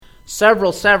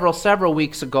Several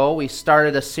weeks ago, we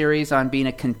started a series on being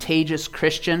a contagious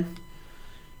Christian.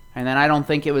 And then I don't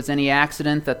think it was any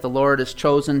accident that the Lord has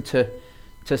chosen to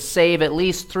save at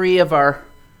least 3 of our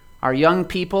young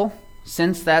people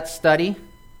since that study.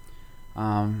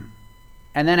 And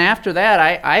then after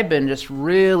that, I've been just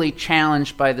really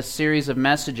challenged by the series of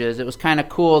messages. It was kind of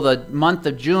cool. The month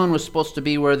of June was supposed to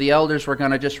be where the elders were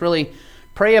going to just really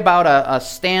pray about a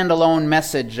standalone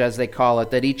message, as they call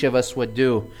it, that each of us would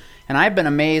do. And I've been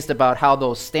amazed about how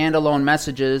those standalone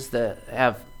messages that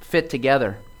have fit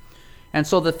together. And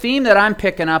so the theme that I'm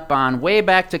picking up on, way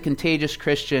back to Contagious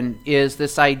Christian, is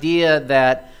this idea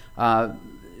that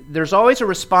there's always a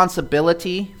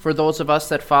responsibility for those of us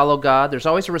that follow God. There's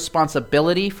always a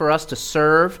responsibility for us to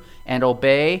serve and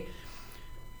obey.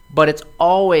 But it's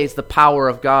always the power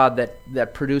of God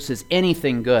that produces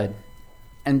anything good.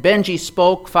 And Benji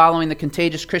spoke following the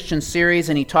Contagious Christian series,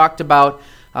 and he talked about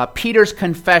Peter's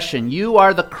confession, "You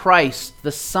are the Christ,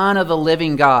 the Son of the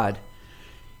living God."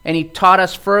 And he taught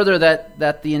us further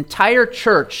that the entire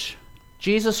church,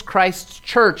 Jesus Christ's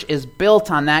church, is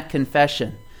built on that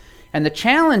confession. And the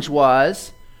challenge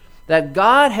was that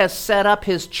God has set up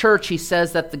his church. He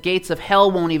says that the gates of hell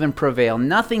won't even prevail.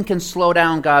 Nothing can slow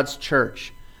down God's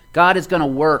church. God is going to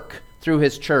work through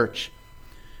his church.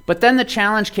 But then the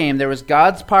challenge came. There was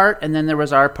God's part, and then there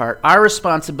was our part. Our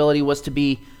responsibility was to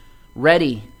be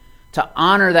ready to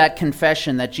honor that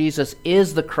confession that Jesus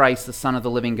is the Christ, the Son of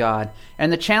the living God.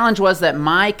 And the challenge was that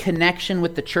my connection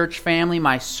with the church family,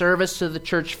 my service to the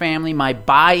church family, my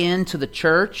buy-in to the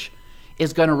church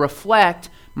is going to reflect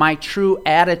my true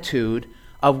attitude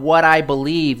of what I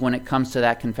believe when it comes to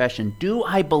that confession. Do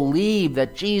I believe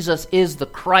that Jesus is the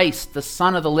Christ, the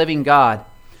Son of the living God?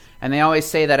 And they always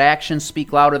say that actions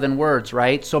speak louder than words,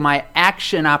 right? So my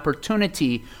action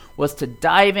opportunity was to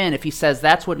dive in. If he says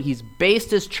that's what he's based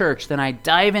his church, then I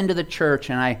dive into the church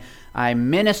and I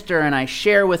minister and I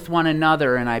share with one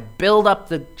another and I build up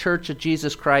the church of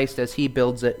Jesus Christ as he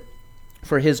builds it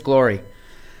for his glory.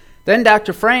 Then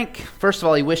Dr. Frank, first of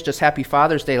all, he wished us Happy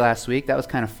Father's Day last week. That was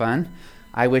kind of fun.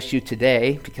 I wish you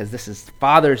today, because this is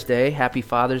Father's Day. Happy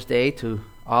Father's Day to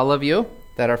all of you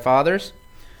that are fathers.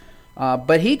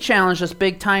 But he challenged us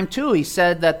big time too. He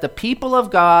said that the people of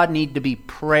God need to be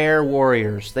prayer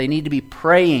warriors. They need to be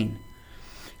praying.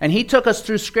 And he took us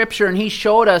through Scripture and he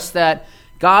showed us that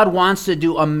God wants to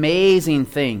do amazing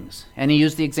things. And he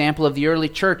used the example of the early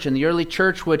church. And the early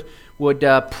church would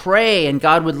pray and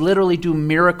God would literally do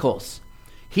miracles.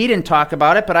 He didn't talk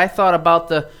about it, but I thought about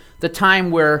the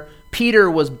time where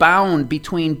Peter was bound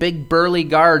between big burly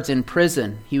guards in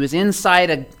prison. He was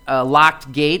inside a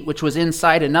locked gate, which was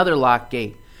inside another locked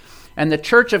gate. And the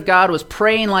church of God was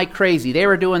praying like crazy. They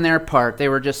were doing their part. They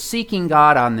were just seeking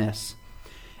God on this.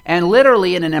 And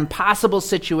literally in an impossible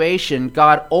situation,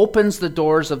 God opens the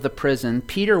doors of the prison.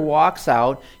 Peter walks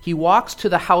out. He walks to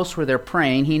the house where they're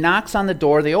praying. He knocks on the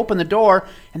door. They open the door,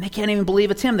 and they can't even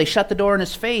believe it's him. They shut the door in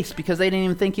his face because they didn't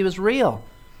even think he was real.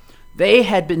 They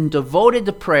had been devoted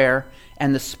to prayer,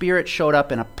 and the Spirit showed up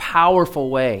in a powerful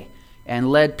way and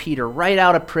led Peter right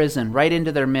out of prison, right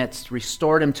into their midst,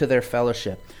 restored him to their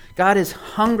fellowship. God is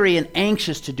hungry and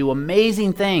anxious to do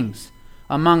amazing things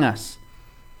among us.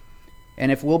 And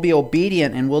if we'll be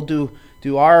obedient and we'll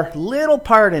do our little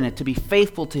part in it, to be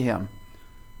faithful to him,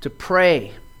 to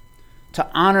pray, to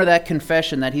honor that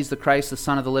confession that he's the Christ, the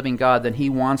Son of the living God, then he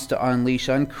wants to unleash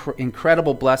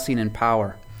incredible blessing and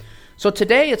power. So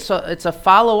today it's a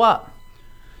follow-up,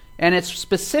 and it's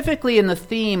specifically in the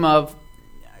theme of,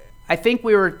 I think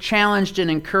we were challenged and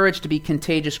encouraged to be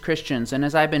contagious Christians, and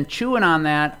as I've been chewing on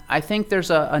that, I think there's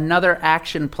another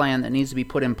action plan that needs to be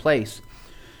put in place.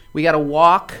 We got to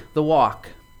walk the walk.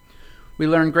 We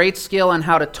learn great skill on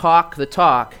how to talk the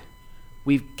talk.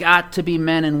 We've got to be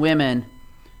men and women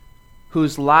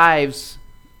whose lives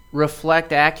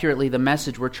reflect accurately the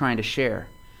message we're trying to share,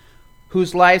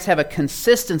 whose lives have a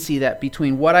consistency that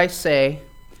between what I say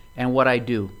and what I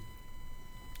do.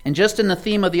 And just in the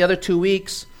theme of the other 2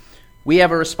 weeks, we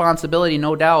have a responsibility,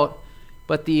 no doubt,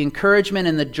 but the encouragement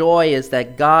and the joy is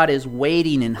that God is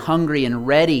waiting and hungry and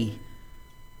ready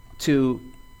to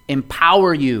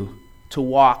empower you to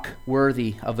walk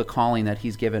worthy of the calling that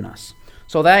he's given us.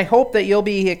 So I hope that you'll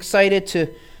be excited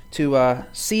to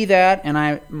see that, and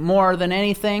I more than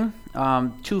anything,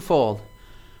 twofold.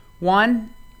 One,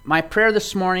 my prayer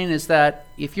this morning is that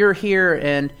if you're here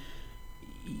and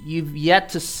you've yet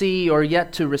to see or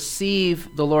yet to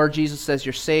receive the Lord Jesus as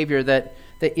your Savior, that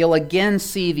you'll again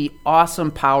see the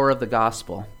awesome power of the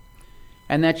gospel,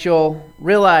 and that you'll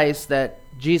realize that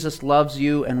Jesus loves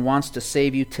you and wants to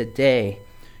save you today,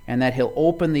 and that he'll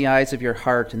open the eyes of your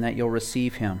heart and that you'll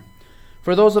receive him.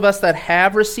 For those of us that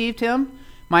have received him,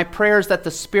 my prayer is that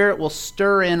the Spirit will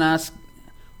stir in us,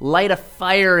 light a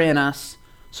fire in us,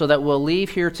 so that we'll leave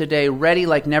here today ready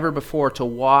like never before to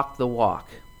walk the walk,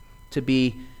 to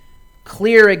be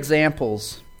clear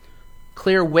examples,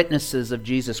 clear witnesses of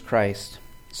Jesus Christ.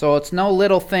 So it's no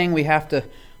little thing. We have to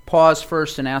pause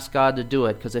first and ask God to do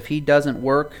it, because if he doesn't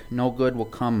work, no good will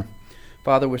come.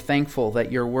 Father, we're thankful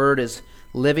that your word is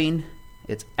living,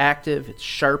 it's active, it's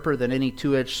sharper than any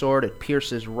two-edged sword. It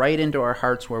pierces right into our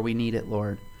hearts where we need it,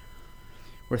 Lord.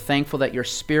 We're thankful that your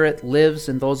Spirit lives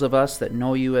in those of us that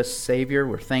know you as Savior.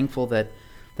 We're thankful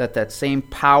that same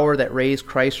power that raised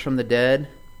Christ from the dead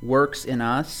works in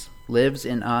us, lives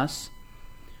in us.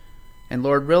 And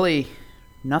Lord, really,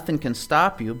 nothing can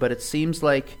stop you, but it seems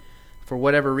like for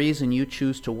whatever reason you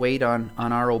choose to wait on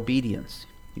our obedience.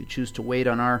 You choose to wait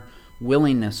on our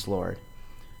willingness, Lord,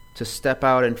 to step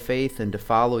out in faith and to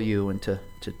follow you and to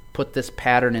put this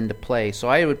pattern into play. So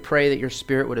I would pray that your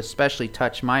Spirit would especially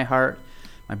touch my heart,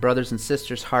 my brothers and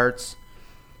sisters' hearts,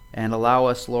 and allow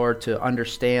us, Lord, to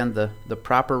understand the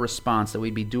proper response, that we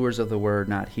be doers of the word,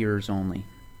 not hearers only.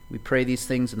 We pray these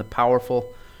things in the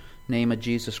powerful name of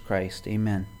Jesus Christ.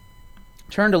 Amen.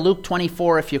 Turn to Luke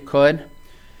 24 if you could.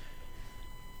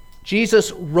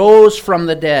 Jesus rose from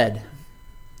the dead.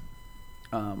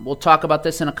 We'll talk about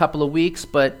this in a couple of weeks,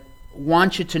 but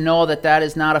want you to know that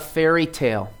is not a fairy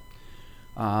tale.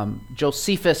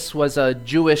 Josephus was a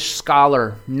Jewish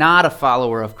scholar, not a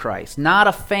follower of Christ, not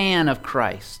a fan of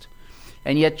Christ.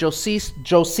 And yet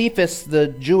Josephus, the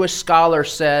Jewish scholar,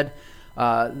 said,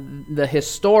 the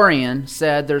historian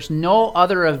said, there's no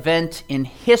other event in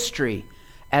history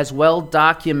as well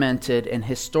documented and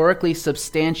historically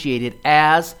substantiated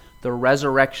as the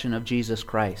resurrection of Jesus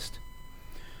Christ.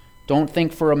 Don't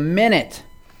think for a minute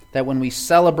that when we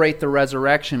celebrate the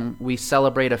resurrection, we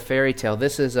celebrate a fairy tale.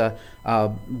 This is a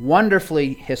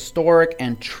wonderfully historic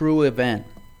and true event.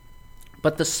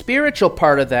 But the spiritual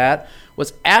part of that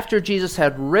was after Jesus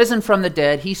had risen from the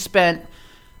dead, he spent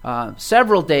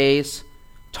several days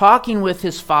talking with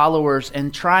his followers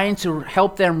and trying to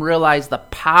help them realize the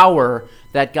power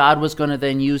that God was going to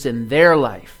then use in their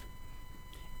life.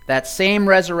 That same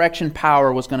resurrection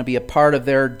power was going to be a part of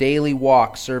their daily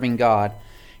walk serving God.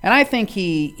 And I think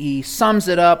he sums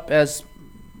it up as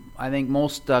I think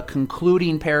most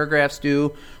concluding paragraphs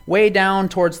do, way down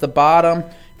towards the bottom,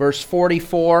 verse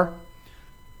 44.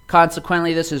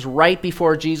 Consequently, this is right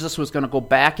before Jesus was going to go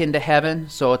back into heaven,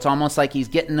 so it's almost like he's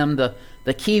getting them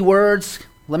the key words.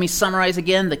 Let me summarize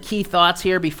again the key thoughts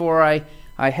here before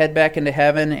I head back into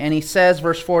heaven. And he says,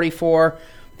 verse 44,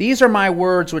 "These are my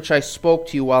words which I spoke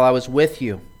to you while I was with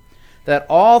you, that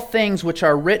all things which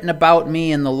are written about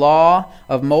me in the law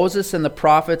of Moses and the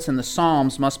prophets and the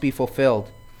Psalms must be fulfilled."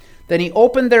 Then he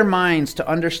opened their minds to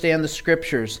understand the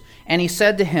Scriptures, and he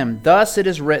said to him, "Thus it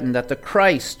is written that the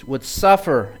Christ would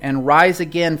suffer and rise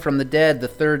again from the dead the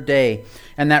third day,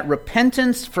 and that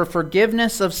repentance for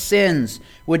forgiveness of sins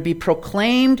would be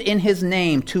proclaimed in his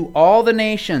name to all the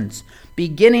nations,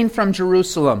 beginning from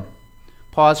Jerusalem."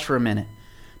 Pause for a minute.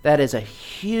 That is a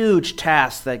huge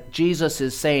task that Jesus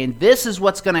is saying, this is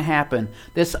what's going to happen.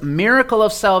 This miracle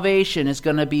of salvation is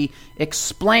going to be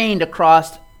explained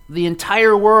across the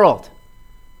entire world.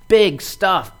 Big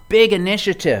stuff, big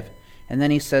initiative. And then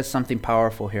he says something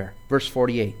powerful here. Verse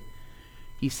 48.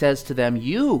 He says to them,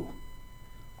 "You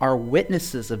are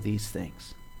witnesses of these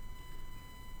things.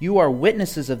 You are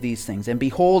witnesses of these things. And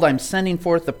behold, I'm sending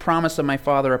forth the promise of my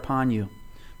Father upon you."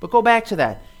 But go back to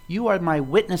that. You are my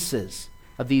witnesses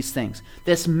of these things.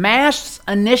 This mass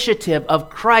initiative of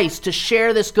Christ to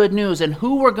share this good news, and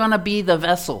who were going to be the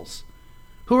vessels?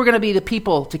 Who were going to be the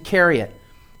people to carry it?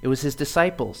 It was his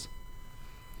disciples.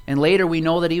 And later we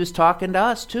know that he was talking to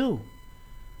us too.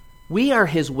 We are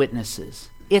his witnesses.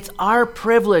 It's our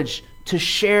privilege to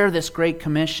share this great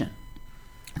commission.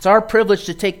 It's our privilege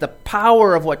to take the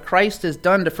power of what Christ has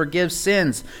done to forgive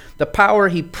sins, the power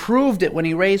he proved it when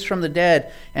he raised from the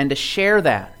dead, and to share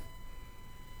that.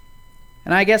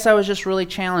 And I guess I was just really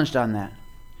challenged on that.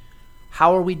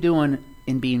 How are we doing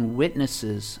in being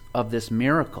witnesses of this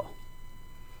miracle?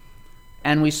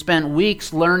 And we spent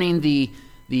weeks learning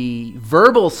the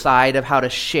verbal side of how to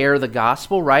share the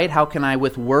gospel, right? How can I,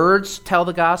 with words, tell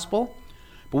the gospel?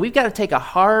 But we've got to take a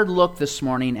hard look this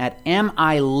morning at, am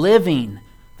I living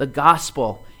the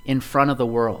gospel in front of the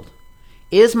world?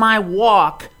 Is my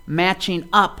walk matching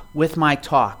up with my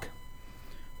talk?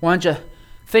 Why don't you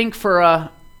think for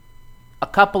a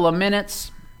couple of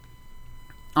minutes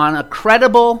on a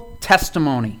credible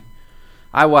testimony.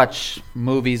 I watch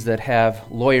movies that have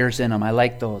lawyers in them. I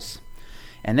like those.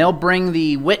 And they'll bring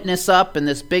the witness up in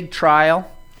this big trial,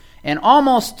 and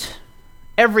almost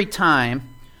every time,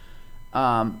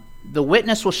 the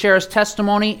witness will share his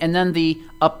testimony, and then the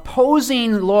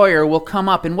opposing lawyer will come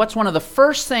up. And what's one of the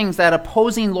first things that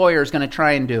opposing lawyer is going to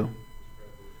try and do?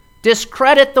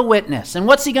 Discredit the witness. And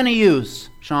what's he going to use,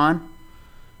 Sean?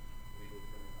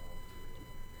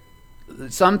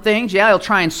 Some things, he'll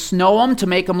try and snow them to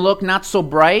make them look not so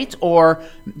bright, or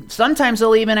sometimes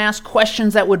he'll even ask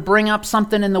questions that would bring up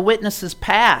something in the witness's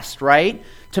past, right?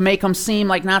 To make them seem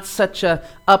like not such a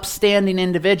upstanding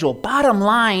individual. Bottom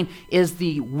line is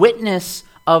the witness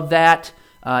of that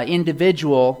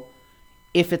individual,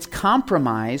 if it's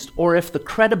compromised or if the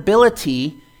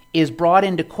credibility is brought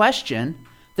into question,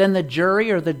 then the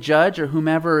jury or the judge or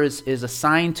whomever is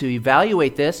assigned to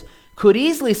evaluate this could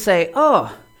easily say,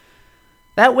 oh,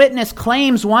 that witness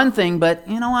claims one thing, but,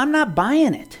 I'm not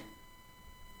buying it.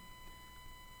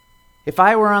 If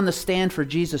I were on the stand for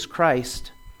Jesus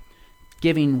Christ,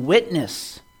 giving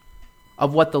witness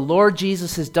of what the Lord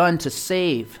Jesus has done to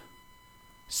save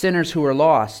sinners who are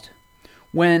lost,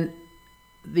 when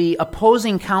the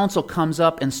opposing counsel comes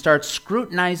up and starts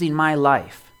scrutinizing my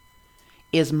life,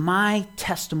 is my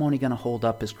testimony going to hold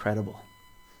up as credible?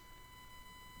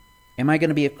 Am I going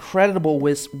to be a credible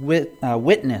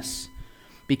witness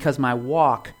because my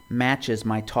walk matches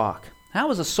my talk? That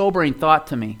was a sobering thought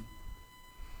to me.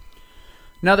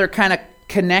 Another kind of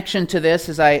connection to this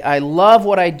is I love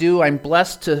what I do. I'm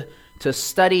blessed to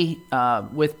study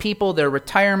with people, their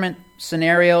retirement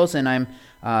scenarios, and I'm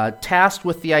tasked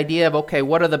with the idea of, okay,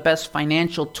 what are the best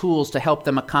financial tools to help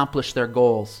them accomplish their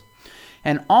goals?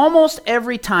 And almost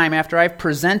every time after I've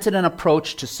presented an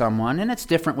approach to someone, and it's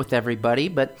different with everybody,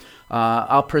 but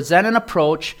I'll present an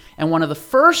approach, and one of the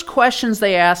first questions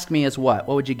they ask me is what?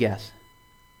 What would you guess?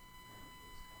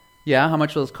 Yeah, how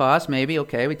much will this cost? Maybe.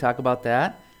 Okay, we talk about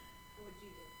that.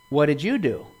 What did you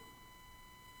do?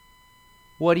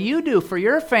 What do you do for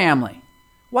your family?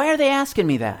 Why are they asking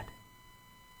me that?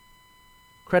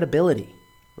 Credibility,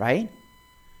 right?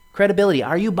 Credibility.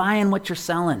 Are you buying what you're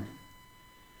selling?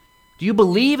 Do you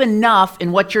believe enough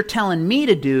in what you're telling me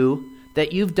to do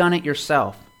that you've done it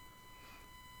yourself?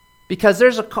 Because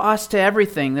there's a cost to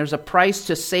everything. There's a price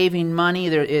to saving money.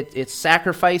 It's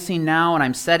sacrificing now, and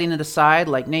I'm setting it aside.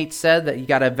 Like Nate said, that you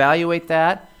got to evaluate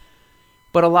that.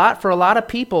 But for a lot of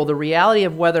people, the reality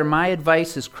of whether my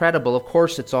advice is credible, of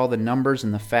course, it's all the numbers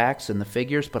and the facts and the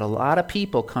figures, but a lot of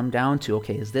people come down to,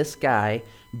 okay, is this guy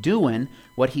doing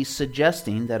what he's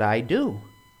suggesting that I do?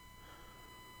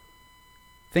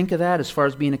 Think of that as far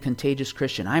as being a contagious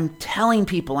Christian. I'm telling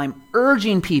people, I'm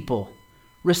urging people,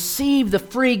 receive the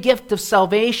free gift of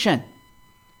salvation.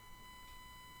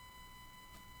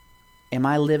 Am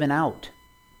I living out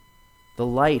the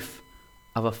life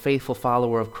of a faithful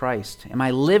follower of Christ? Am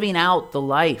I living out the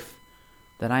life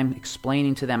that I'm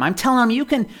explaining to them? I'm telling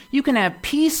them you can have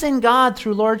peace in God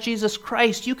through Lord Jesus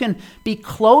Christ. You can be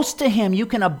close to Him. You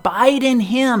can abide in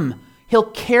Him. He'll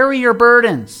carry your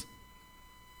burdens.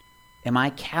 Am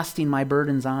I casting my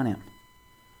burdens on Him?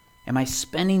 Am I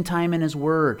spending time in His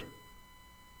Word?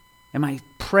 Am I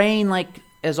praying like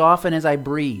as often as I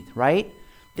breathe, right?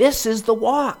 This is the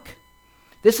walk.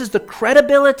 This is the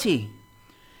credibility.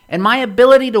 And my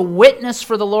ability to witness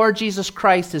for the Lord Jesus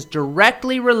Christ is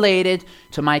directly related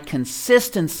to my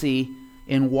consistency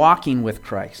in walking with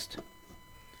Christ.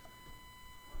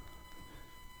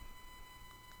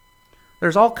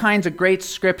 There's all kinds of great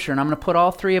scripture, and I'm going to put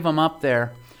all three of them up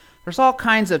there. There's all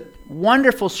kinds of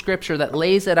wonderful scripture that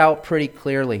lays it out pretty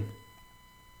clearly.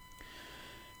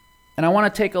 And I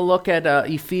want to take a look at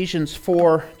Ephesians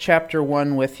 4, chapter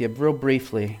 1 with you, real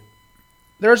briefly.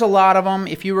 There's a lot of them.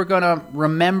 If you were going to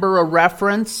remember a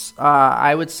reference,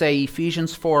 I would say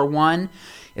Ephesians 4:1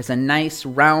 is a nice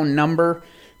round number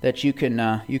that you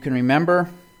can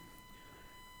remember.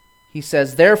 He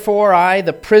says, "Therefore I,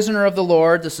 the prisoner of the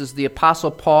Lord," this is the Apostle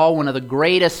Paul, one of the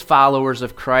greatest followers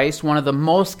of Christ, one of the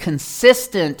most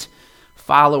consistent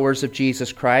followers of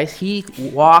Jesus Christ. He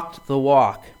walked the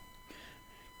walk.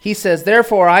 He says,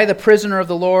 "Therefore I, the prisoner of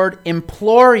the Lord,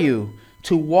 implore you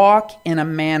to walk in a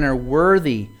manner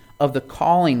worthy of the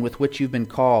calling with which you've been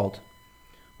called,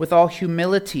 with all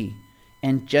humility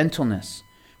and gentleness,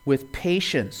 with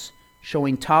patience,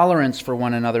 showing tolerance for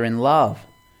one another in love,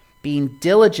 being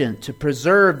diligent to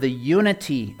preserve the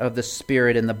unity of the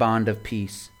Spirit in the bond of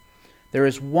peace. There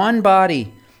is one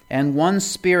body and one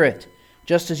Spirit,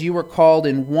 just as you were called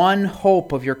in one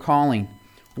hope of your calling,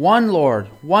 one Lord,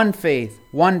 one faith,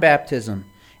 one baptism,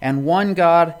 and one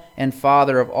God and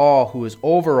Father of all, who is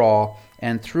over all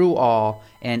and through all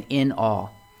and in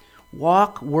all."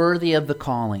 Walk worthy of the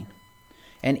calling.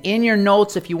 And in your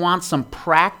notes, if you want some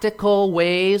practical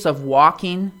ways of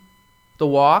walking the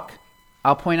walk,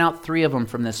 I'll point out 3 of them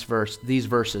from these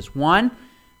verses. 1,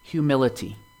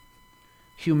 humility.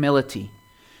 Humility.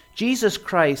 Jesus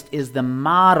Christ is the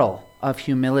model of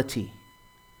humility.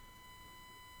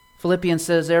 Philippians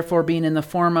says, therefore, being in the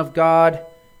form of God,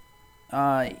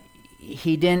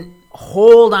 he didn't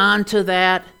hold on to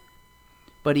that,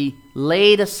 but he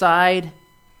laid aside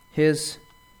his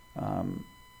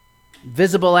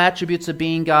visible attributes of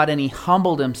being God, and he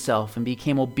humbled himself and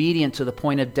became obedient to the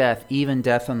point of death, even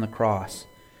death on the cross.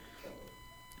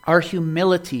 Our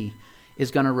humility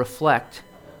is going to reflect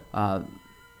a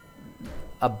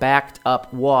backed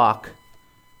up walk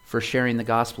for sharing the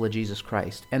gospel of Jesus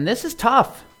Christ. And this is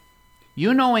tough.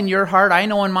 You know in your heart, I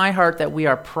know in my heart, that we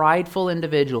are prideful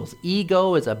individuals.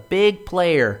 Ego is a big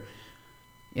player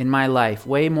in my life,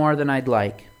 way more than I'd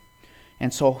like.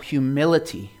 And so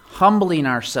humility, humbling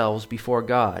ourselves before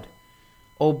God,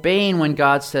 obeying when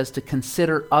God says to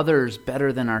consider others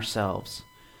better than ourselves,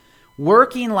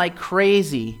 working like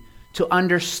crazy to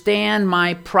understand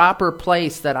my proper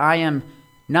place, that I am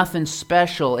nothing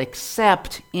special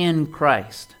except in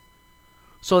Christ,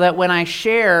 so that when I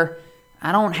share,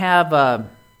 I don't have a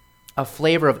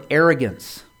flavor of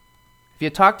arrogance. If you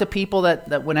talk to people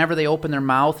that whenever they open their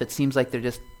mouth, it seems like they're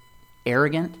just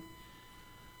arrogant.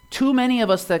 Too many of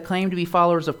us that claim to be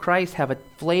followers of Christ have a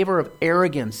flavor of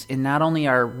arrogance in not only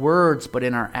our words, but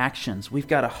in our actions. We've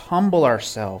got to humble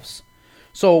ourselves.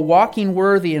 So walking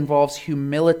worthy involves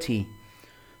humility.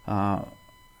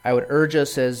 I would urge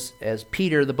us, as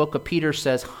Peter, the book of Peter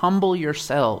says, humble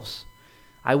yourselves.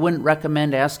 I wouldn't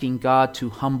recommend asking God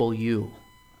to humble you.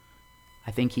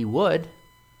 I think he would.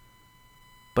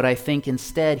 But I think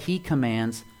instead he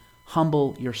commands,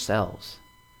 humble yourselves.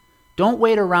 Don't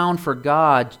wait around for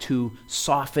God to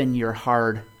soften your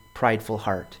hard, prideful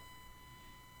heart.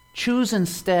 Choose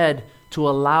instead to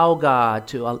allow God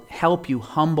to help you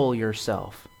humble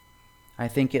yourself. I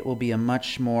think it will be a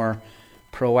much more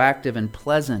proactive and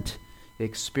pleasant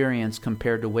experience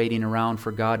compared to waiting around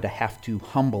for God to have to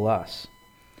humble us.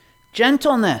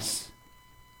 Gentleness.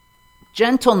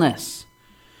 Gentleness.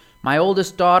 My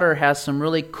oldest daughter has some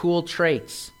really cool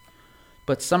traits,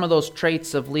 but some of those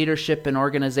traits of leadership and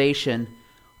organization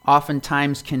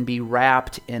oftentimes can be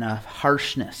wrapped in a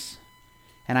harshness.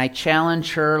 And I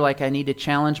challenge her, like I need to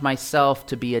challenge myself,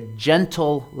 to be a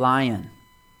gentle lion,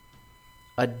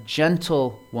 a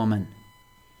gentle woman.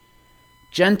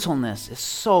 Gentleness is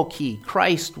so key.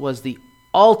 Christ was the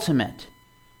ultimate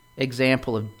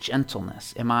example of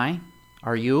gentleness. Am I?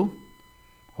 Are you?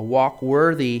 A walk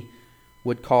worthy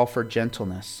would call for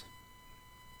gentleness.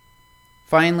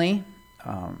 Finally,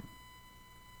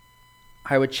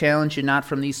 I would challenge you, not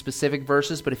from these specific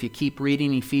verses, but if you keep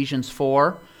reading Ephesians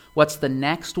 4, what's the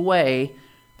next way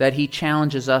that he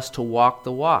challenges us to walk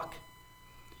the walk?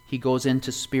 He goes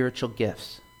into spiritual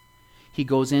gifts. He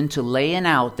goes into laying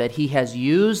out that he has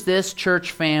used this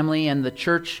church family and the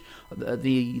church,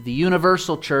 the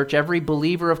universal church, every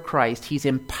believer of Christ. He's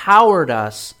empowered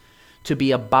us to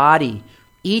be a body,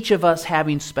 each of us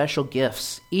having special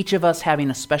gifts, each of us having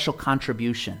a special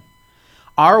contribution.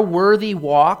 Our worthy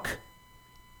walk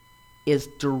is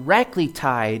directly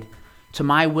tied to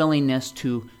my willingness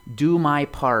to do my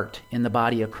part in the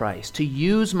body of Christ, to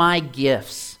use my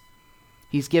gifts.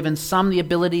 He's given some the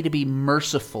ability to be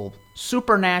merciful,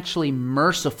 supernaturally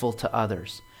merciful to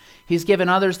others. He's given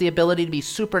others the ability to be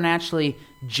supernaturally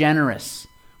generous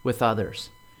with others.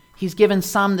 He's given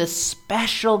some this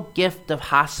special gift of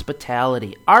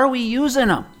hospitality. Are we using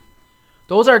them?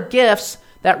 Those are gifts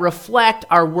that reflect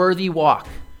our worthy walk.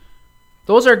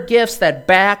 Those are gifts that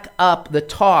back up the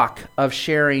talk of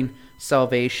sharing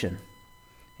salvation.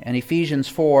 And Ephesians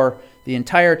 4, the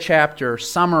entire chapter,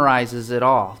 summarizes it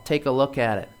all. Take a look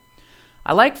at it.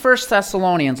 I like 1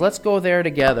 Thessalonians. Let's go there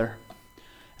together.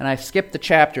 And I skipped the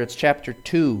chapter. It's chapter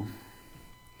 2.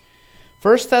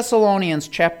 1 Thessalonians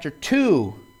chapter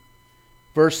 2,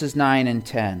 verses 9 and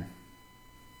 10.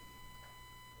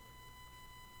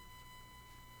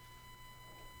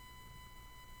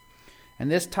 And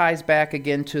this ties back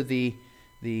again to the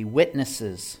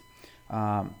witnesses.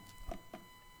 9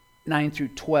 through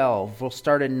 12. We'll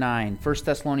start at 9. 1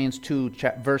 Thessalonians 2,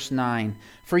 verse 9.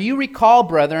 For you recall,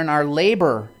 brethren, our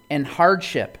labor and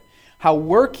hardship, how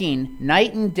working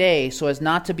night and day so as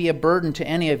not to be a burden to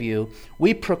any of you,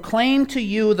 we proclaim to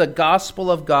you the gospel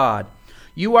of God.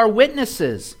 You are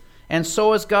witnesses, and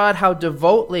so is God, how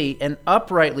devoutly and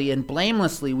uprightly and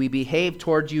blamelessly we behave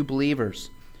towards you believers.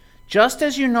 Just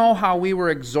as you know how we were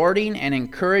exhorting and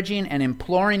encouraging and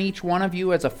imploring each one of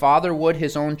you as a father would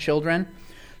his own children,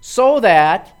 so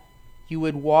that you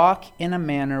would walk in a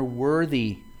manner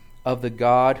worthy of the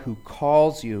God who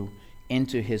calls you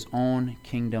into his own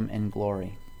kingdom and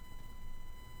glory.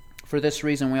 For this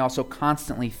reason, we also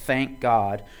constantly thank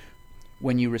God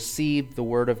when you receive the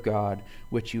word of God,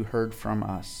 which you heard from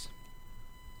us.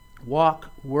 Walk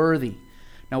worthy.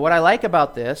 Now, what I like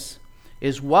about this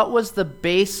is what was the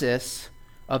basis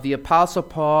of the Apostle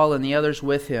Paul and the others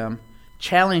with him,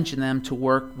 challenging them to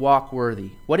walk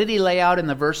worthy? What did he lay out in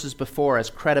the verses before as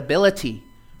credibility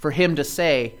for him to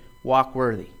say, walk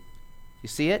worthy? You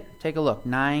see it? Take a look.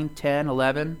 9, 10,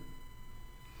 11.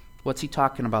 What's he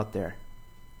talking about there?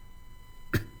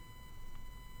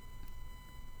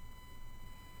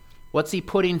 What's he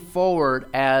putting forward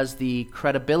as the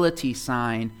credibility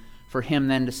sign for him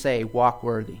then to say, walk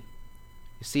worthy?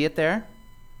 You see it there?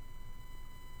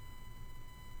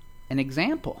 An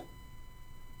example.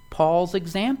 Paul's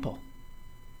example.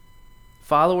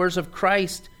 Followers of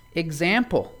Christ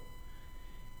example.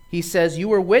 He says, you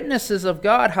were witnesses of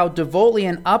God, how devoutly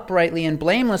and uprightly and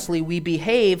blamelessly we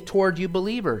behave toward you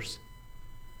believers.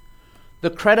 The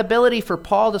credibility for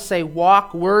Paul to say,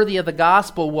 walk worthy of the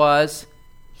gospel was,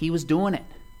 he was doing it.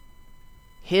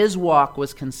 His walk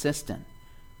was consistent.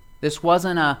 This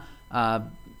wasn't a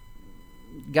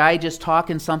guy just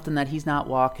talking something that he's not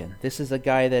walking. This is a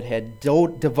guy that had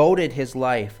devoted his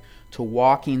life to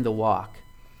walking the walk.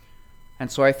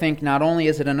 And so I think not only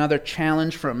is it another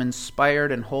challenge from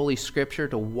inspired and holy Scripture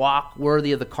to walk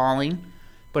worthy of the calling,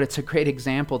 but it's a great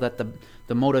example that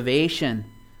the motivation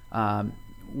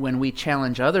when we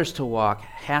challenge others to walk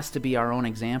has to be our own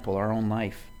example, our own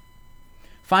life.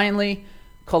 Finally,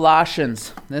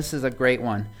 Colossians. This is a great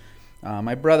one.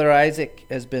 My brother Isaac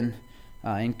has been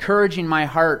encouraging my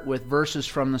heart with verses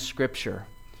from the Scripture.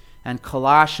 And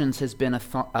Colossians has been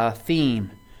a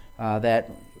theme that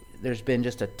there's been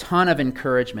just a ton of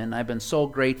encouragement, and I've been so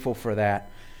grateful for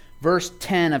that. Verse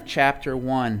 10 of chapter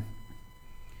 1.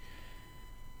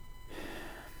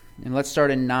 And let's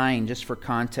start in 9, just for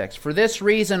context. For this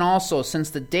reason also,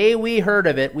 since the day we heard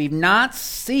of it, we've not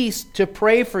ceased to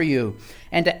pray for you,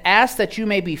 and to ask that you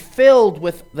may be filled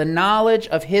with the knowledge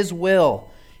of His will,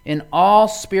 in all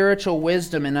spiritual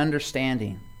wisdom and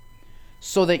understanding,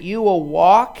 so that you will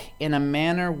walk in a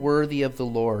manner worthy of the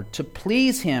Lord, to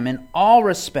please Him in all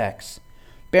respects,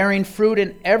 bearing fruit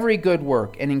in every good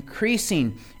work, and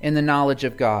increasing in the knowledge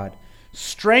of God,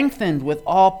 strengthened with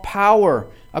all power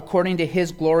according to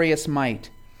His glorious might,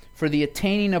 for the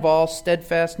attaining of all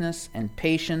steadfastness and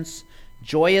patience,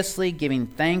 joyously giving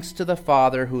thanks to the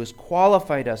Father who has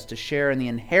qualified us to share in the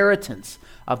inheritance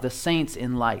of the saints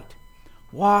in light.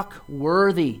 Walk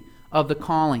worthy of the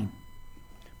calling.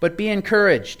 But be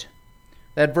encouraged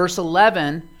that verse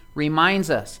 11 reminds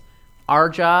us, our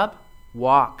job,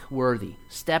 walk worthy.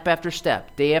 Step after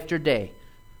step, day after day.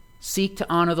 Seek to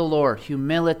honor the Lord,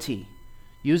 humility,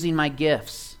 using my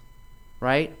gifts,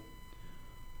 right?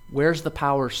 Where's the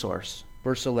power source?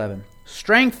 Verse 11.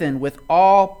 Strengthened with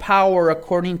all power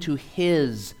according to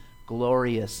His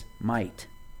glorious might.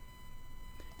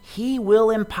 He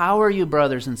will empower you,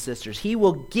 brothers and sisters. He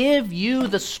will give you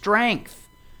the strength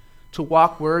to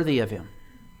walk worthy of Him.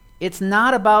 It's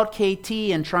not about KT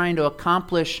and trying to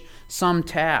accomplish some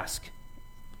task.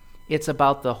 It's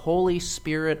about the Holy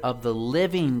Spirit of the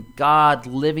living God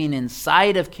living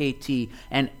inside of KT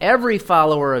and every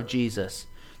follower of Jesus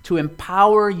to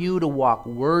empower you to walk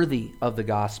worthy of the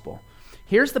gospel.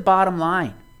 Here's the bottom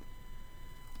line.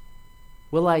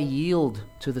 Will I yield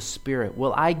to the Spirit?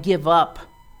 Will I give up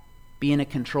being a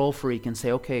control freak and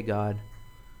say, okay, God,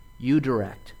 you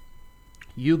direct,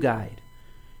 you guide,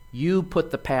 you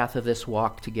put the path of this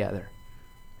walk together,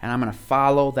 and I'm going to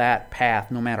follow that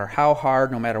path no matter how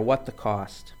hard, no matter what the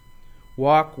cost.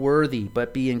 Walk worthy,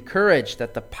 but be encouraged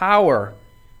that the power,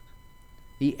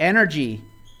 the energy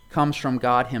comes from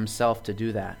God Himself to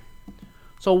do that.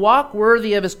 So walk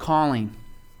worthy of His calling.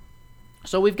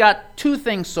 So we've got two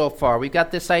things so far. We've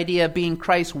got this idea of being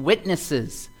Christ's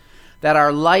witnesses, that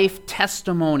our life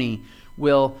testimony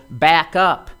will back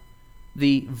up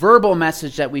the verbal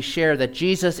message that we share, that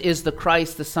Jesus is the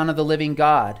Christ, the Son of the living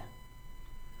God.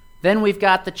 Then we've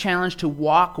got the challenge to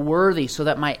walk worthy, so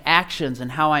that my actions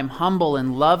and how I'm humble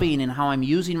and loving and how I'm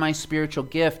using my spiritual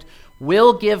gift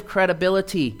will give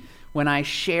credibility when I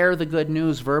share the good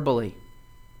news verbally.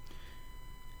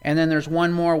 And then there's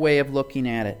one more way of looking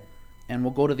at it, and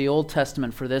we'll go to the Old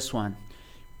Testament for this one.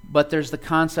 But there's the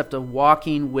concept of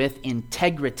walking with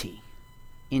integrity.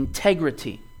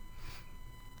 Integrity.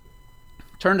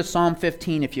 Turn to Psalm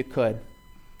 15 if you could.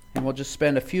 And we'll just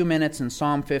spend a few minutes in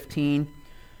Psalm 15.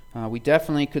 We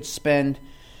definitely could spend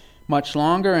much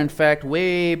longer. In fact,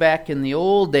 way back in the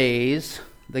old days,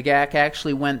 the GAC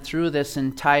actually went through this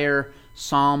entire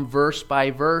Psalm verse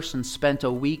by verse and spent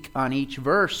a week on each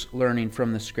verse learning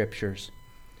from the Scriptures.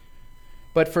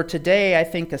 But for today, I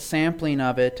think a sampling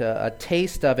of it, a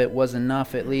taste of it was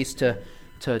enough at least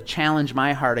to challenge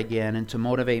my heart again and to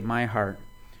motivate my heart.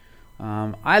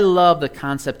 I love the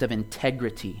concept of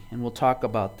integrity, and we'll talk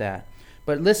about that.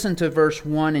 But listen to verse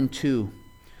 1 and 2.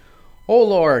 O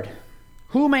Lord,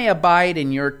 who may abide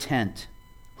in your tent?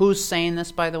 Who's saying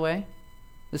this, by the way?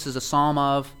 This is a psalm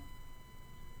of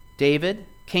David,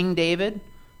 King David,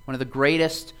 one of the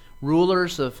greatest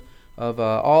rulers of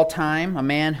all time, a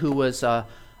man who was a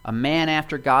man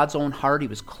after God's own heart. He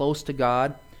was close to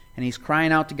God, and he's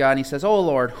crying out to God, and he says, O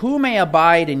Lord, who may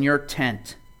abide in your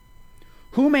tent?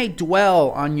 Who may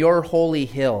dwell on your holy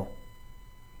hill?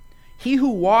 He who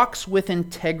walks with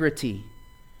integrity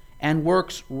and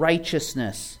works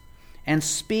righteousness and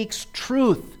speaks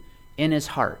truth in his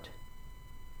heart.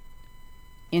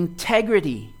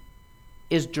 Integrity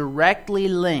is directly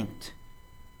linked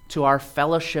to our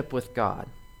fellowship with God.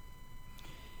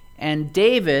 And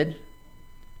David,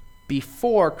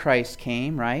 before Christ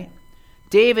came, right?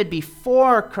 David,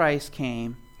 before Christ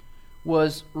came,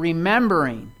 was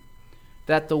remembering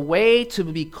that the way to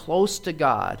be close to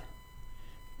God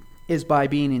is by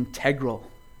being integral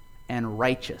and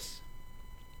righteous.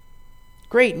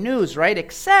 Great news, right?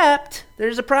 Except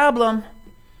there's a problem.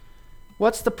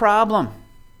 What's the problem?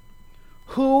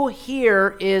 Who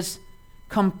here is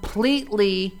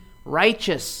completely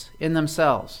righteous in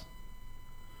themselves?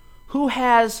 Who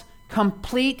has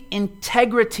complete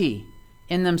integrity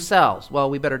in themselves? Well,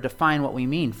 we better define what we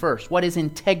mean first. What is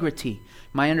integrity?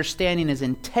 My understanding is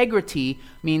integrity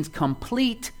means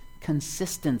complete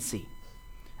consistency.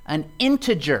 An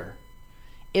integer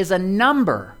is a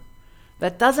number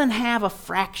that doesn't have a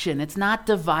fraction. It's not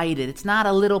divided. It's not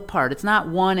a little part. It's not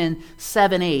 1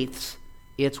 7/8.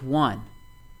 It's 1.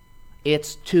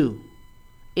 It's 2.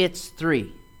 It's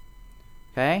 3.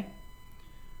 Okay?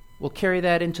 We'll carry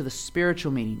that into the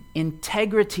spiritual meaning.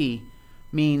 Integrity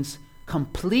means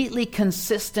completely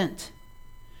consistent,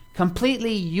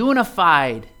 completely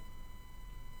unified.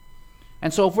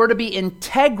 And so if we're to be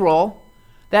integral,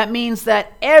 that means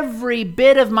that every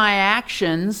bit of my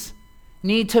actions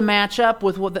need to match up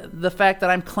with the fact that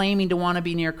I'm claiming to want to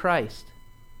be near Christ.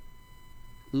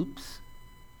 Oops.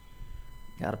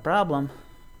 Got a problem.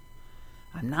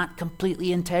 I'm not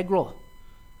completely integral.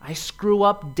 I screw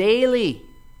up daily.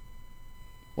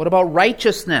 What about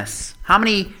righteousness? How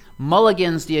many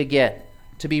mulligans do you get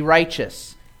to be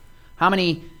righteous? How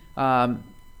many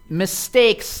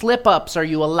mistakes, slip-ups are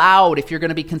you allowed if you're going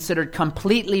to be considered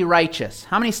completely righteous?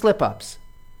 How many slip-ups?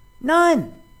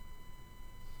 None.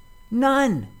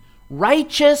 None.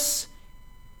 Righteous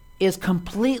is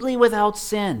completely without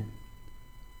sin.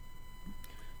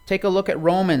 Take a look at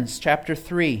Romans chapter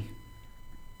 3.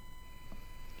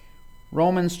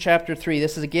 Romans chapter 3.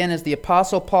 This is again is the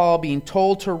Apostle Paul being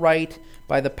told to write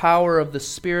by the power of the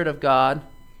Spirit of God.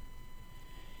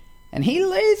 And he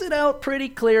lays it out pretty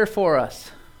clear for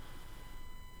us.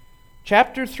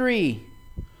 Chapter 3,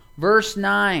 verse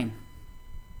 9.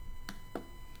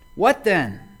 What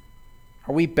then?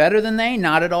 Are we better than they?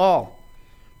 Not at all.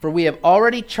 For we have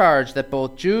already charged that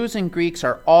both Jews and Greeks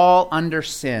are all under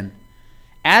sin.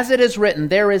 As it is written,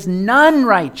 there is none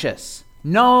righteous,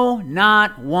 no,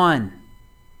 not one.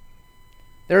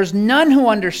 There is none who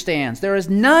understands. There is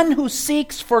none who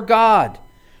seeks for God.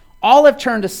 All have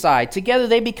turned aside. Together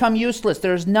they become useless.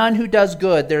 There is none who does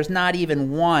good. There is not even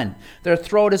one. Their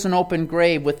throat is an open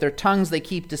grave. With their tongues they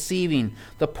keep deceiving.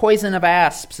 The poison of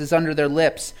asps is under their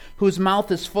lips, whose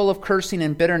mouth is full of cursing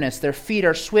and bitterness. Their feet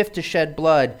are swift to shed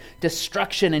blood.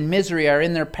 Destruction and misery are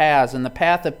in their paths, and the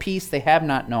path of peace they have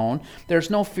not known. There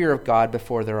is no fear of God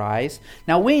before their eyes.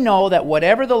 Now we know that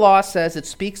whatever the law says, it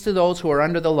speaks to those who are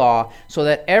under the law, so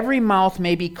that every mouth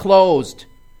may be closed,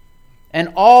 and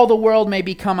all the world may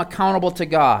become accountable to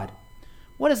God.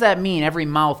 What does that mean, every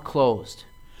mouth closed?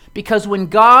 Because when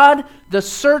God, the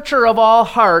searcher of all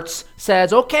hearts,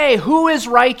 says, okay, who is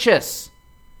righteous?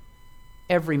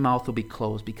 Every mouth will be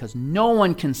closed, because no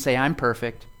one can say, I'm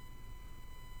perfect.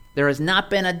 There has not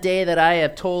been a day that I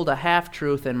have told a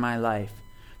half-truth in my life.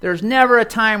 There's never a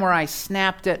time where I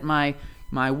snapped at my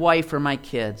wife or my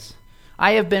kids.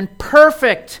 I have been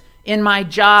perfect in my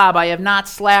job. I have not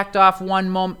slacked off one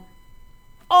moment.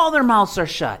 All their mouths are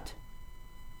shut.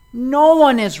 No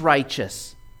one is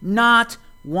righteous. Not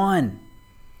one.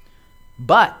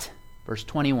 But, verse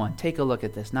 21, take a look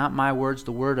at this. Not my words,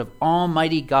 the word of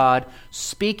Almighty God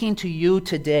speaking to you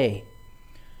today.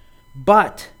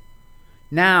 But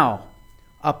now,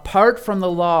 apart from the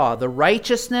law, the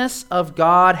righteousness of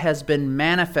God has been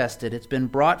manifested. It's been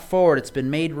brought forward. It's been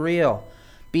made real.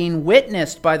 being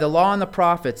witnessed by the law and the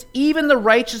prophets, even the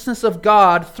righteousness of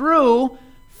God through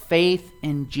faith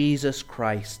in Jesus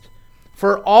Christ,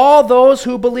 for all those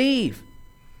who believe.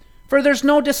 For there's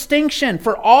no distinction,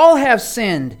 for all have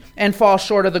sinned and fall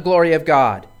short of the glory of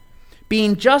God,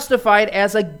 being justified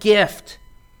as a gift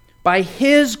by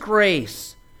His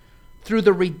grace through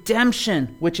the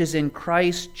redemption which is in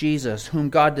Christ Jesus, whom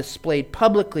God displayed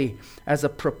publicly as a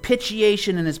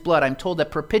propitiation in His blood. I'm told that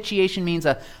propitiation means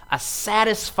a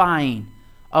satisfying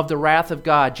of the wrath of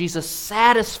God. Jesus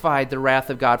satisfied the wrath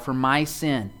of God for my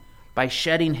sin by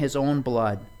shedding His own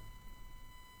blood.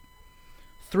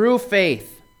 Through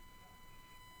faith,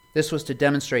 this was to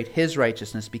demonstrate His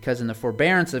righteousness, because in the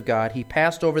forbearance of God He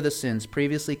passed over the sins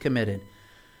previously committed,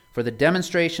 for the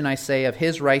demonstration, I say, of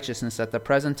His righteousness at the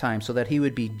present time, so that He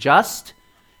would be just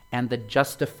and the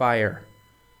justifier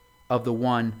of the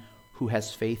one who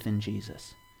has faith in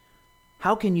Jesus.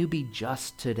 How can you be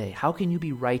just today? How can you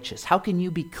be righteous? How can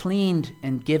you be cleaned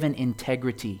and given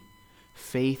integrity?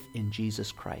 Faith in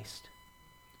Jesus Christ.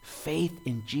 Faith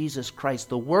in Jesus Christ.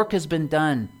 The work has been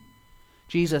done.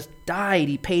 Jesus died.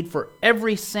 He paid for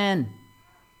every sin.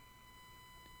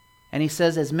 And He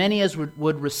says, as many as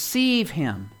would receive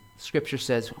Him, Scripture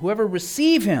says, whoever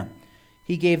receive Him,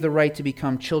 He gave the right to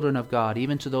become children of God,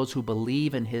 even to those who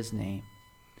believe in His name.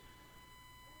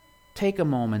 Take a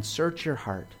moment, search your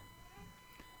heart.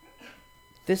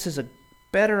 This is a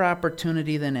better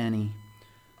opportunity than any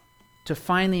to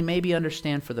finally maybe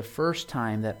understand for the first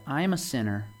time that I'm a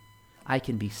sinner. I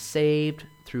can be saved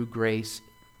through grace,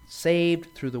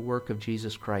 saved through the work of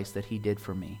Jesus Christ that He did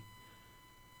for me.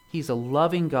 He's a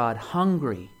loving God,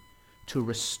 hungry to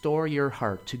restore your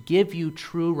heart, to give you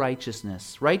true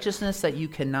righteousness, righteousness that you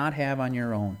cannot have on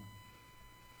your own.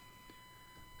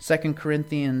 2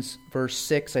 Corinthians verse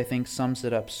 6, I think, sums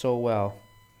it up so well.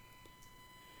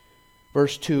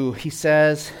 Verse 2, he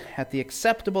says, at the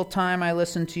acceptable time I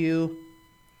listened to you,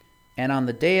 and on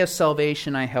the day of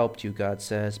salvation I helped you, God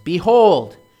says.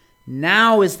 Behold,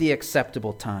 now is the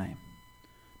acceptable time.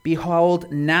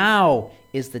 Behold, now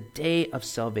is the day of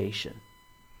salvation.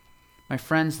 My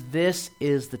friends, this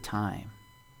is the time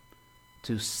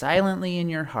to silently in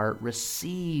your heart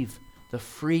receive the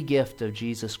free gift of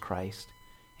Jesus Christ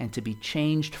and to be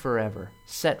changed forever,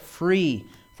 set free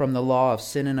from the law of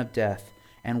sin and of death,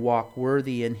 and walk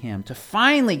worthy in Him, to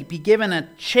finally be given a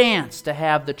chance to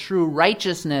have the true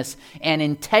righteousness and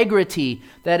integrity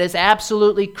that is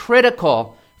absolutely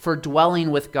critical for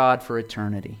dwelling with God for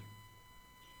eternity.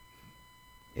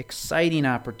 Exciting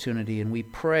opportunity, and we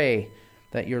pray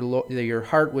that your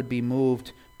heart would be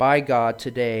moved by God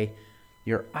today,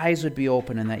 your eyes would be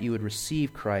open, and that you would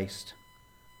receive Christ.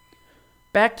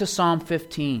 Back to Psalm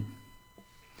 15.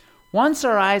 Once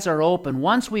our eyes are open,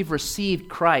 once we've received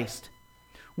Christ,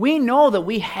 we know that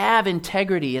we have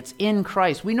integrity. It's in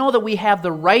Christ. We know that we have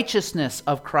the righteousness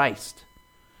of Christ.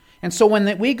 And so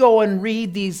when we go and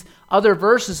read these other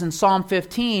verses in Psalm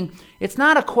 15, it's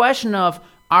not a question of,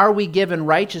 are we given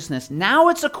righteousness? Now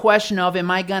it's a question of,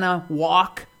 am I going to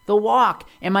walk the walk?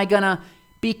 Am I going to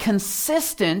be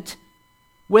consistent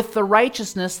with the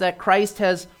righteousness that Christ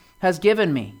has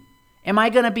given me? Am I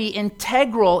going to be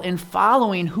integral in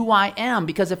following who I am?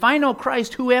 Because if I know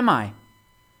Christ, who am I?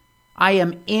 I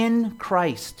am in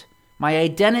Christ. My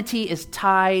identity is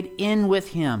tied in with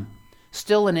Him.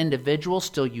 Still an individual,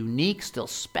 still unique, still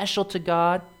special to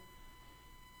God.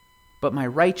 But my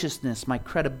righteousness, my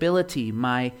credibility,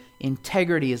 my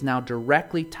integrity is now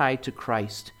directly tied to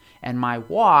Christ. And my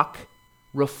walk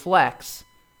reflects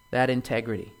that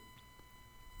integrity.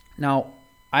 Now,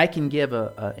 I can give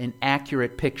an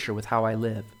accurate picture with how I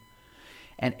live.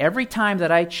 And every time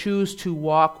that I choose to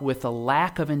walk with a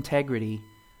lack of integrity,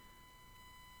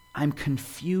 I'm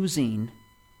confusing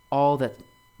all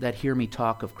that hear me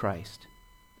talk of Christ.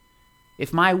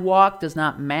 If my walk does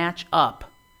not match up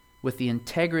with the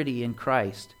integrity in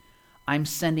Christ, I'm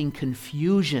sending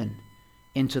confusion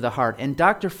into the heart. And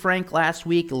Dr. Frank last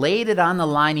week laid it on the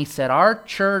line. He said, our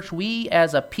church, we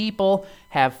as a people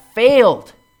have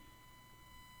failed.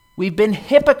 We've been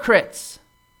hypocrites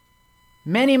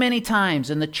many, many times.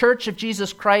 And the Church of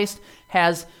Jesus Christ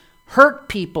has hurt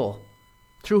people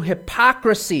through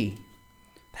hypocrisy.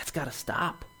 That's got to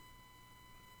stop.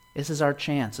 This is our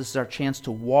chance. This is our chance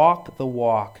to walk the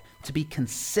walk, to be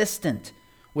consistent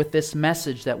with this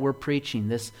message that we're preaching,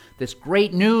 this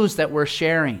great news that we're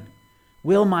sharing.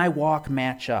 Will my walk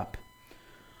match up?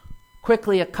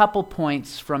 Quickly, a couple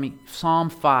points from Psalm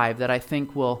 5 that I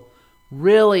think will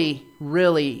really,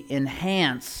 really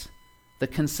enhance the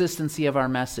consistency of our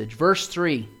message. Verse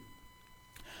 3,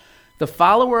 the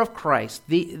follower of Christ,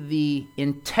 the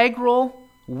integral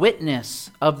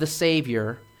witness of the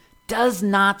Savior does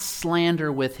not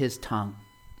slander with his tongue.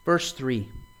 Verse 3,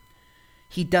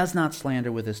 he does not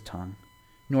slander with his tongue,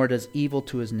 nor does evil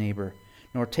to his neighbor,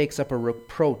 nor takes up a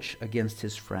reproach against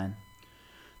his friend.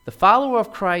 The follower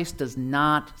of Christ does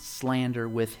not slander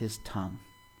with his tongue.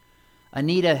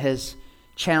 Anita has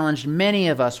challenged many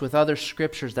of us with other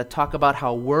scriptures that talk about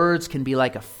how words can be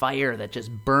like a fire that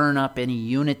just burn up any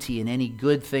unity and any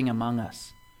good thing among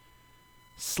us.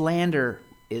 Slander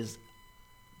is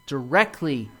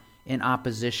directly in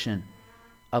opposition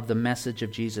of the message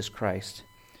of Jesus Christ.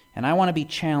 And I want to be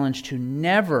challenged to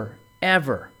never,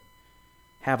 ever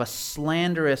have a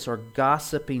slanderous or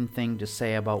gossiping thing to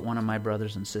say about one of my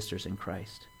brothers and sisters in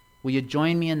Christ. Will you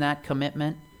join me in that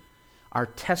commitment? Our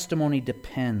testimony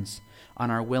depends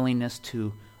on our willingness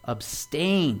to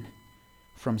abstain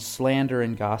from slander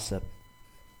and gossip.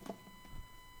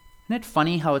 Isn't it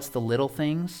funny how it's the little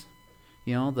things?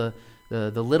 You know,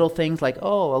 the little things like,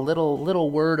 oh, a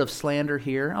little word of slander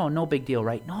here. Oh, no big deal,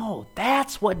 right? No,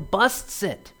 that's what busts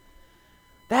it.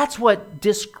 That's what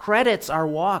discredits our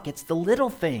walk. It's the little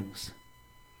things.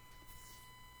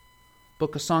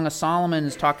 Book of Song of Solomon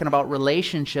is talking about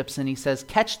relationships, and he says,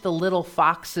 catch the little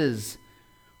foxes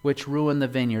which ruin the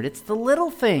vineyard. It's the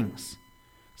little things.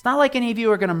 It's not like any of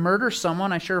you are going to murder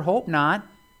someone. I sure hope not.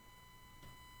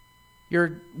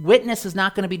 Your witness is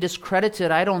not going to be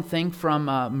discredited, I don't think, from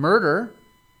murder.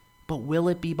 But will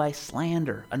it be by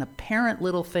slander? An apparent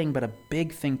little thing, but a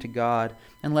big thing to God.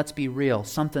 And let's be real,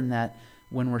 something that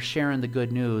when we're sharing the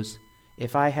good news,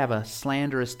 if I have a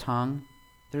slanderous tongue,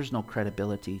 there's no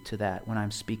credibility to that when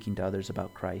I'm speaking to others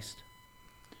about Christ.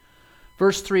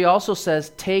 Verse 3 also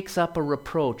says, takes up a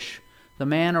reproach. The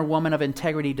man or woman of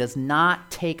integrity does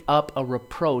not take up a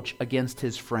reproach against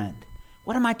his friend.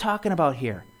 What am I talking about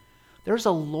here? There's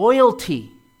a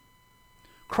loyalty.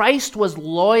 Christ was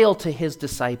loyal to his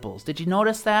disciples. Did you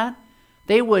notice that?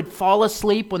 They would fall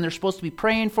asleep when they're supposed to be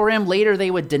praying for him. Later,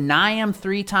 they would deny him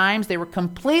 3 times. They were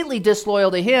completely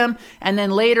disloyal to him. And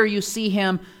then later you see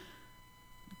him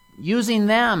using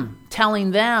them,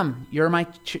 telling them, you're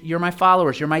my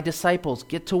followers, you're my disciples,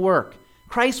 get to work.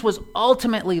 Christ was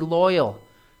ultimately loyal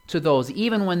to those,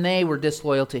 even when they were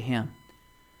disloyal to him.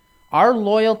 Our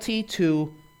loyalty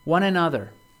to one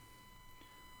another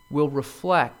will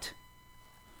reflect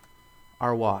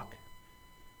our walk.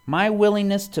 My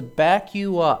willingness to back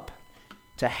you up,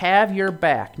 to have your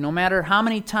back, no matter how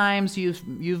many times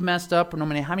you've messed up, or no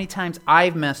matter how many times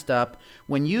I've messed up,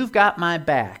 when you've got my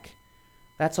back,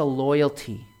 that's a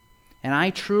loyalty. And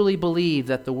I truly believe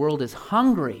that the world is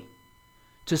hungry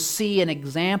to see an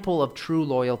example of true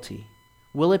loyalty.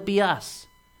 Will it be us?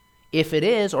 If it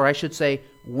is, or I should say,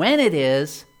 when it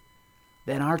is,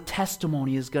 then our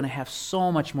testimony is going to have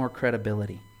so much more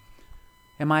credibility.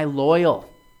 Am I loyal?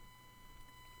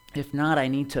 If not, I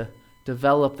need to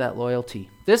develop that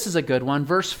loyalty. This is a good one.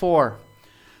 Verse 4.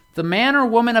 The man or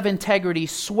woman of integrity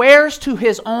swears to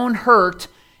his own hurt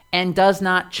and does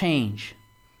not change.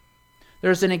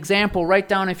 There's an example, write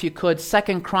down if you could,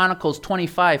 2 Chronicles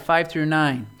 25, 5 through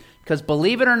 9. Because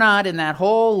believe it or not, in that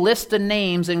whole list of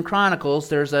names in Chronicles,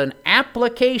 there's an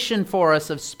application for us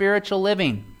of spiritual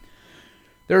living.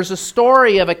 There's a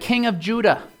story of a king of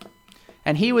Judah,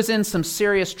 and he was in some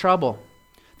serious trouble.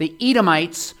 The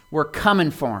Edomites were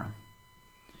coming for him.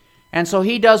 And so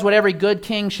he does what every good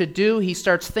king should do. He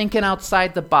starts thinking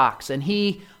outside the box, and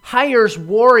he hires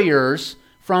warriors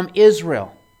from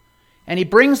Israel. And he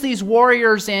brings these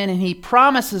warriors in, and he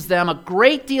promises them a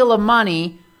great deal of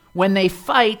money when they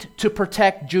fight to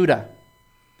protect Judah.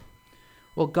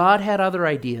 Well, God had other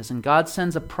ideas, and God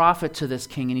sends a prophet to this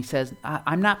king, and he says,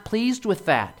 I'm not pleased with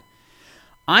that.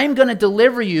 I'm going to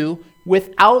deliver you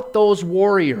without those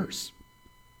warriors.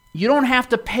 You don't have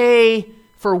to pay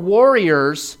for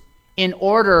warriors in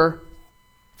order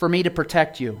for me to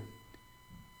protect you.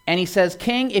 And he says,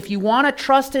 King, if you want to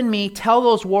trust in me, tell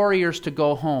those warriors to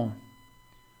go home.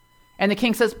 And the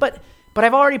king says, but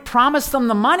I've already promised them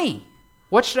the money.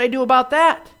 What should I do about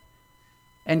that?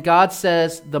 And God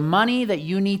says, the money that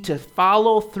you need to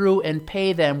follow through and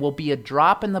pay them will be a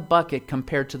drop in the bucket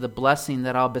compared to the blessing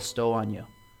that I'll bestow on you.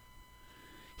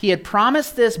 He had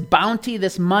promised this bounty,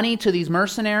 this money to these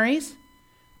mercenaries.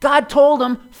 God told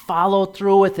him, follow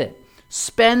through with it.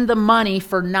 Spend the money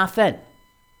for nothing.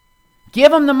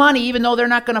 Give them the money even though they're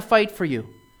not going to fight for you.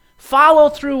 Follow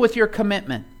through with your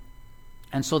commitment.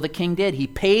 And so the king did. He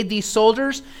paid these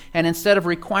soldiers, and instead of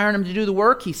requiring them to do the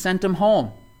work, he sent them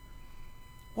home.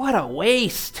 What a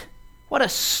waste. What a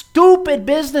stupid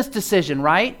business decision,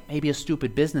 right? Maybe a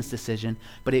stupid business decision,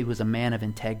 but it was a man of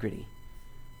integrity.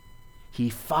 He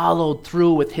followed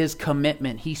through with his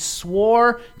commitment. He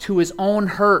swore to his own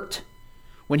hurt.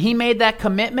 When he made that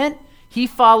commitment, he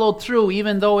followed through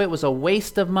even though it was a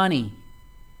waste of money.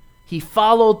 He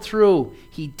followed through.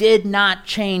 He did not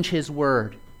change his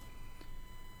word.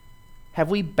 Have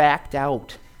we backed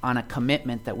out on a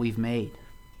commitment that we've made?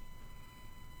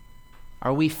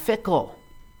 Are we fickle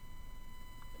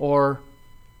or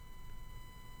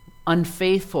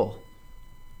unfaithful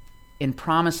in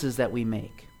promises that we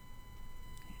make?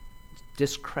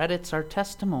 Discredits our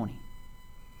testimony.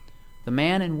 The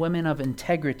man and women of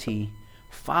integrity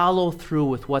follow through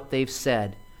with what they've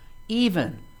said,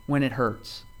 even when it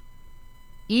hurts.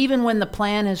 Even when the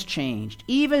plan has changed,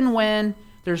 even when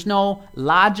there's no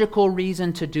logical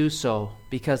reason to do so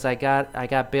because I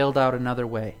got bailed out another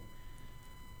way.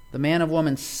 The man or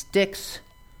woman sticks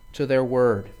to their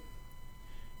word.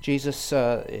 Jesus,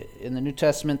 in the New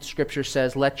Testament, Scripture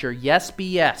says, let your yes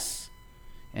be yes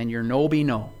and your no be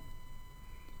no.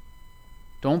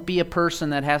 Don't be a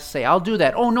person that has to say, I'll do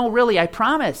that. Oh, no, really, I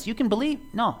promise. You can believe.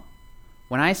 No.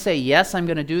 When I say, yes, I'm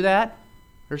going to do that,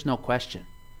 there's no question.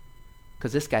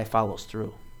 Because this guy follows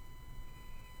through.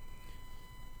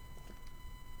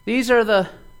 These are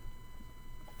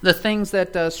the things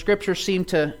that Scripture seem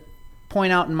to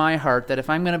point out in my heart, that if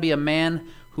I'm going to be a man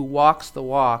who walks the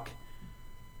walk,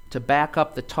 to back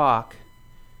up the talk,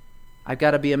 I've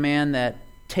got to be a man that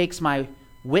takes my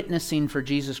witnessing for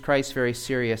Jesus Christ very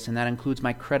serious, and that includes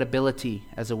my credibility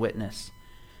as a witness.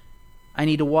 I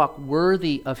need to walk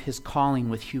worthy of his calling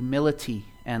with humility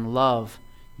and love,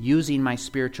 using my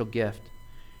spiritual gift.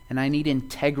 And I need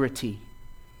integrity.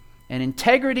 And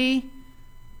integrity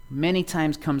many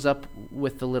times comes up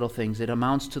with the little things. It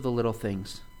amounts to the little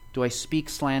things. Do I speak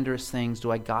slanderous things?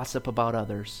 Do I gossip about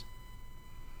others?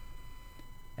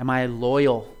 Am I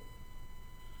loyal?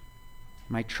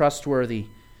 Am I trustworthy?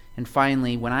 And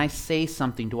finally, when I say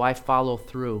something, do I follow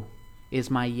through? Is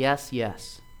my yes,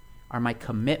 yes? Are my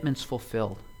commitments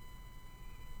fulfilled?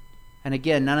 And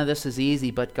again, none of this is easy,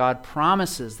 but God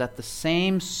promises that the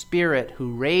same Spirit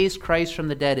who raised Christ from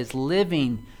the dead is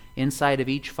living inside of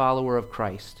each follower of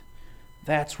Christ.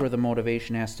 That's where the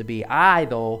motivation has to be. I,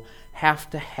 though, have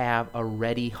to have a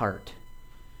ready heart.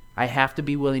 I have to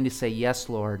be willing to say, yes,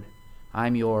 Lord,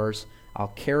 I'm yours. I'll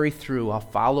carry through. I'll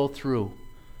follow through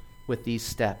with these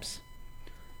steps.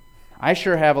 I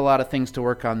sure have a lot of things to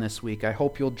work on this week. I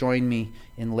hope you'll join me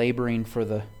in laboring for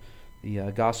the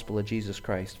gospel of Jesus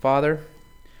Christ. Father,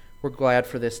 we're glad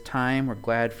for this time. We're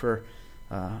glad for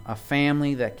a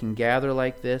family that can gather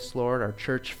like this, Lord, our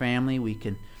church family. We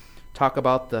can talk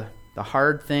about the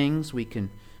hard things. We can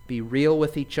be real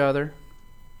with each other.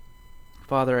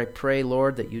 Father, I pray,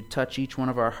 Lord, that you'd touch each one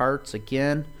of our hearts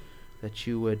again, that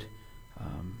you would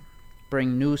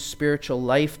bring new spiritual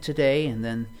life today, and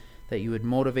then that you would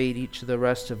motivate each of the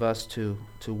rest of us to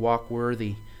walk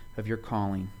worthy of your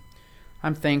calling.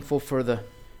 I'm thankful for the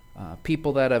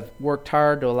people that have worked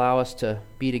hard to allow us to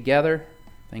be together.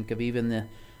 Think of even the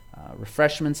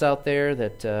refreshments out there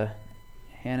that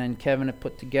Hannah and Kevin have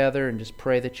put together, and just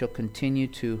pray that you'll continue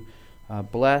to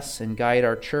bless and guide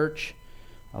our church.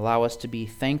 Allow us to be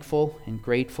thankful and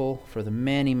grateful for the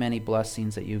many, many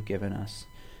blessings that you've given us.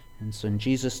 And so in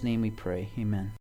Jesus' name we pray. Amen.